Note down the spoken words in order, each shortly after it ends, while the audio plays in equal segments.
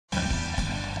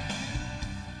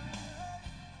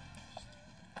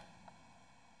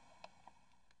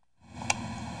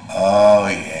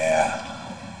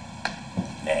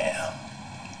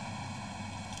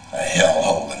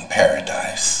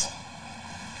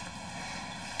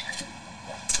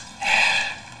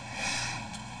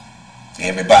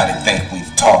Everybody think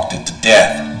we've talked it to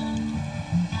death.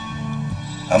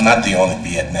 I'm not the only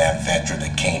Vietnam veteran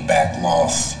that came back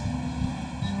lost.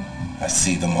 I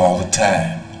see them all the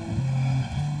time.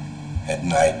 At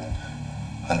night,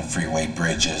 on the freeway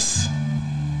bridges,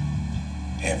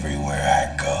 everywhere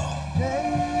I go.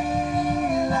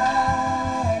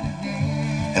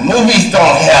 And movies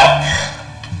don't help.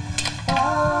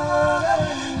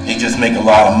 They just make a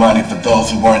lot of money for those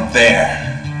who weren't there.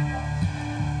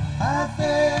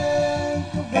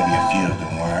 Maybe a few of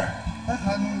them were.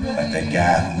 Like that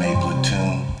guy who made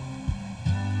Platoon.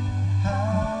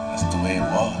 That's the way it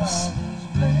was.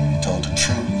 He told the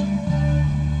truth.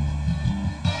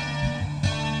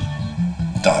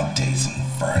 Dante's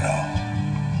Inferno.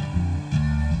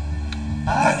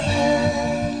 Money.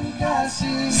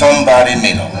 Somebody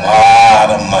made a lot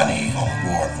of money on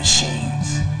war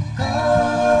machines. I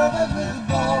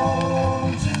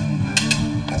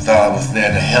thought I was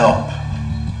there to help.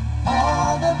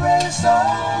 All the brave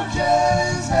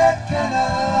soldiers that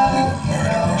cannot. We were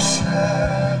murderers.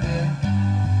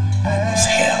 It was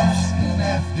hell.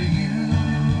 After you.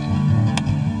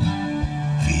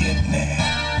 Vietnam.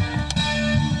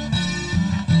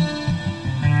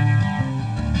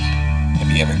 Have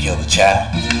you ever killed a child?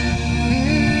 Or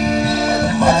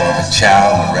the mother of a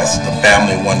child and the rest of the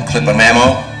family in one clip of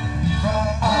ammo?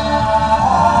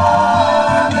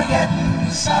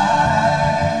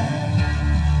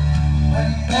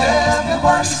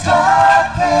 Everyone's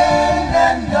talking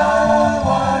and no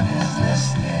one is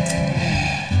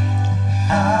listening.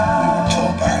 We were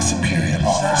told by our superior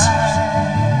officers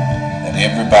that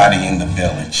everybody in the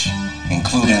village,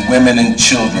 including women and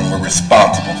children, were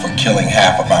responsible for killing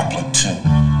half of our platoon.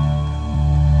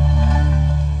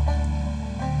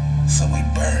 So we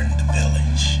burned the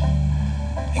village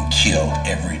and killed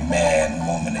every man,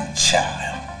 woman, and child.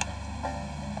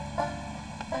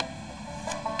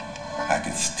 I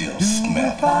can still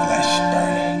smell the flesh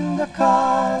burning.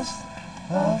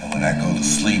 And when I go to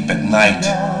sleep at night,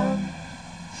 I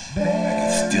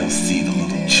can still see the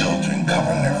little children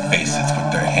covering their faces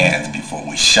with their hands before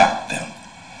we shot them.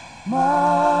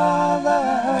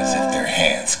 As if their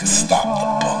hands could stop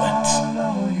the bullets.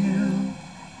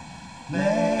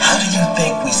 How do you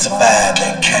think we survived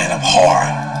that kind of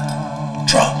horror?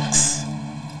 Drugs.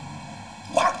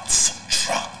 Lots of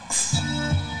drugs.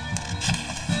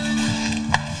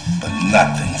 But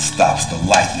nothing stops the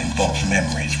lightning bolt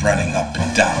memories running up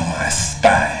and down my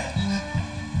spine.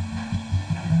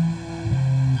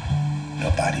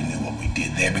 Nobody knew what we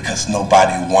did there because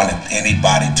nobody wanted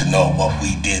anybody to know what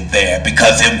we did there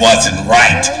because it wasn't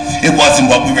right. It wasn't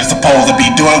what we were supposed to be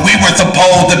doing. We were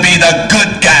supposed to be the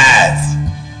good guys.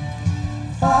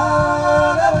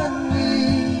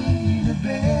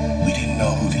 We didn't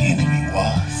know who the enemy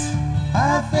was.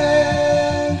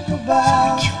 So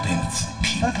we killed innocent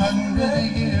people.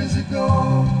 100 years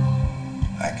ago.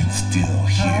 I can still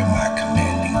hear my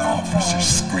commanding officer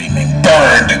screaming,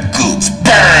 "Burn the goods!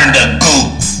 Burn the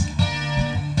goods!"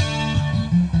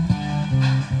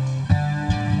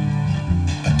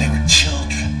 But they were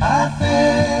children. I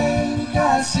think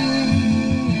I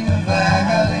see a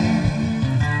valley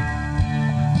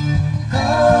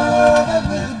covered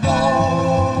with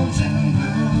bones and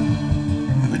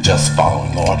blue. We were just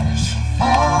following orders.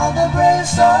 All the brave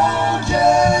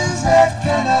soldiers that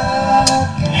cannot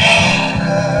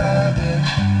get it,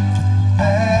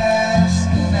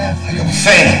 asking after Like I was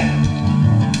saying,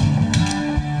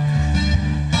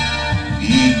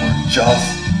 we were just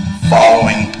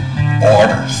following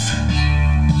orders.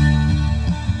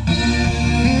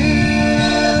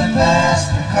 the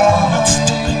pastor calling. Not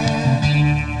stupid.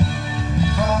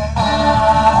 From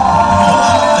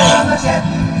all the things.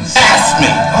 things. Ask me,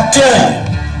 I'll tell you.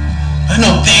 I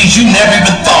know things you never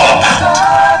even thought about.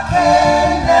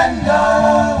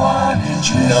 Did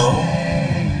you know,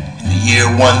 in the year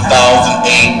 1000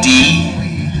 AD,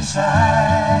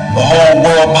 the whole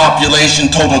world population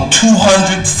totaled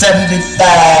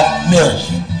 275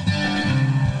 million.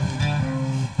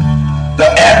 The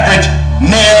average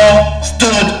male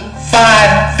stood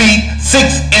 5 feet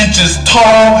 6 inches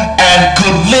tall and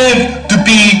could live to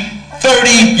be 30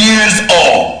 years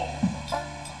old.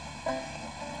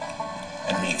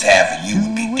 That means half of you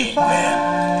would be dead,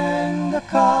 man.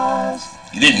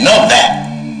 You didn't know that.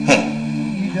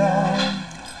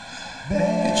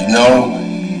 Did you know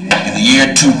in the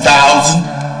year 2000,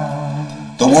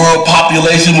 the world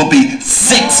population will be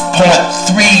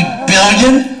 6.3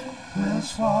 billion?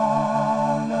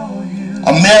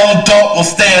 A male adult will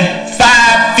stand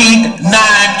 5 feet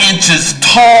 9 inches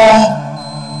tall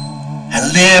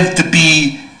and live to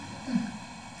be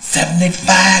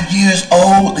 75 years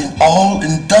old in all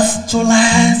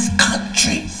industrialized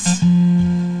countries.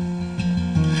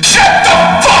 Shut the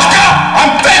fuck up!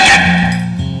 I'm thinking!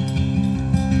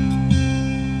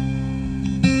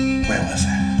 Where was I?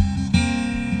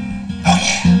 Oh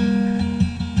yeah.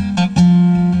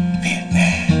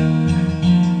 Vietnam.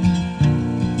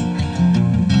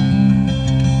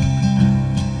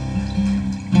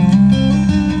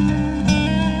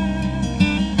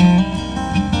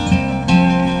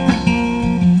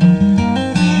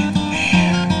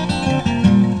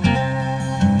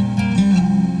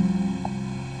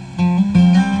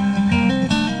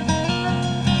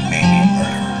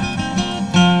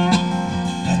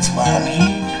 Why I'm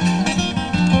here.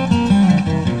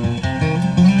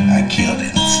 I killed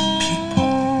innocent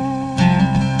people.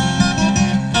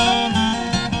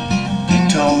 They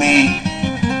told me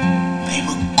they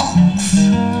were gooks.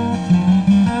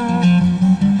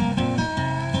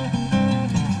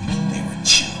 They were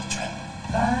children.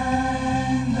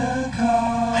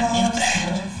 I knew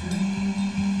that.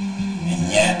 And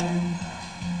yet,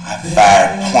 I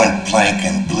fired point blank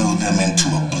and blew them into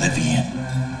oblivion.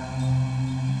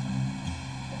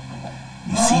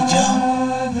 You see,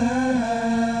 Joe,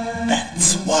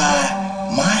 that's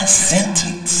why my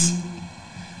sentence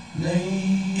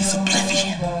is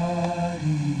oblivion.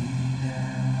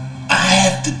 I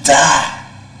have to die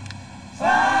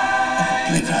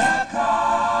of oblivion.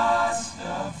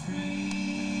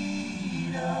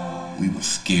 We were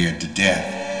scared to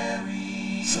death.